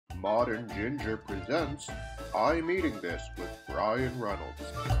Modern Ginger presents I'm Eating This with Brian Reynolds.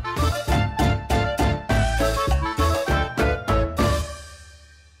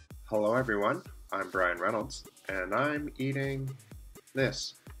 Hello everyone, I'm Brian Reynolds, and I'm eating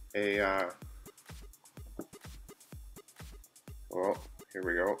this. Here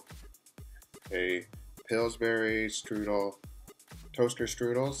we go. A Pillsbury strudel, toaster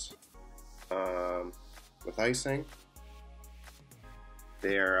strudels with icing.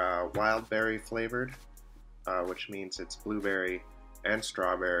 They're Wildberry flavored, which means it's blueberry and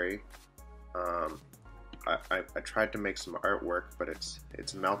strawberry. I tried to make some artwork, but it's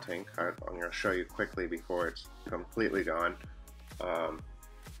melting. I'm going to show you quickly before it's completely gone. Oh,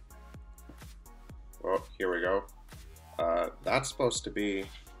 here we go. That's supposed to be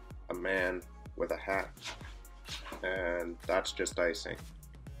a man with a hat, and that's just icing.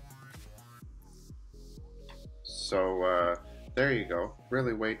 So there you go.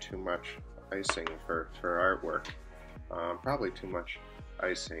 Really way too much icing for artwork. Probably too much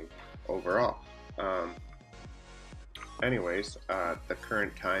icing overall. Anyways, the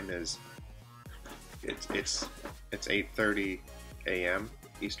current time is it's 8:30 a.m.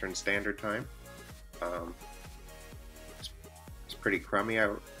 Eastern Standard Time. It's pretty crummy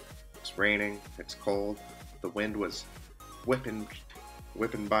out. It's raining. It's cold. The wind was whipping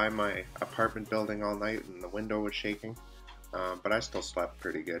by my apartment building all night, and the window was shaking. But I still slept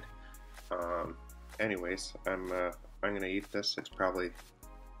pretty good. Anyways, I'm gonna eat this. It's probably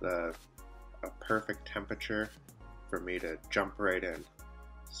a perfect temperature for me to jump right in.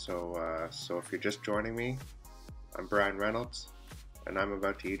 So if you're just joining me, I'm Brian Reynolds, and I'm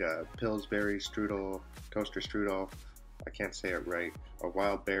about to eat a Pillsbury strudel, toaster strudel. I can't say it right. A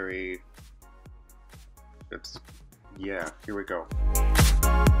Wildberry. Yeah, here we go.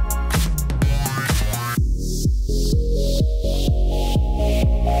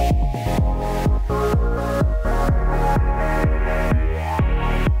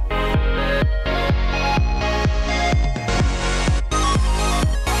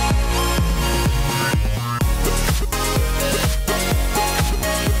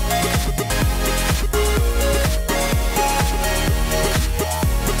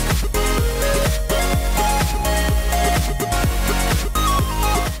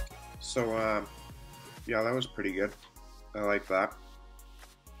 So, yeah, that was pretty good. I like that.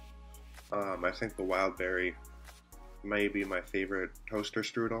 I think the Wildberry may be my favorite toaster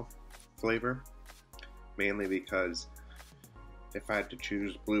strudel flavor, mainly because if I had to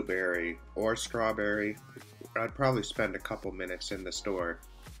choose blueberry or strawberry, I'd probably spend a couple minutes in the store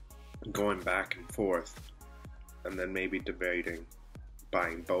going back and forth, and then maybe debating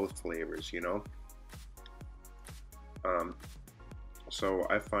buying both flavors, you know? So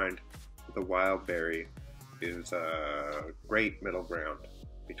I find the Wildberry is a great middle ground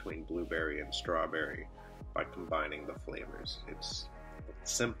between blueberry and strawberry by combining the flavors. It's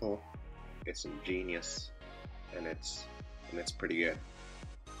simple, it's ingenious, and it's pretty good.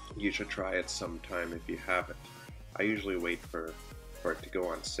 You should try it sometime if you haven't. I usually wait for it to go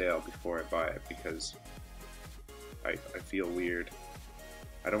on sale before I buy it because I feel weird.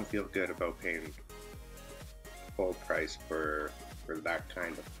 I don't feel good about paying full price for that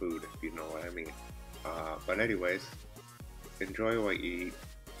kind of food, if you know what I mean. But anyways, enjoy what you eat.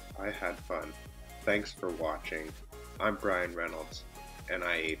 I had fun. Thanks for watching. I'm Brian Reynolds, and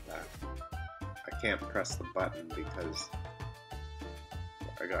I ate that. I can't press the button because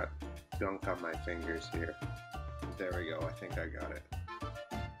I got gunk on my fingers here. There we go, I think I got it.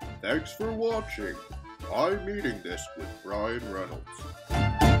 Thanks for watching. I'm Eating This with Brian Reynolds.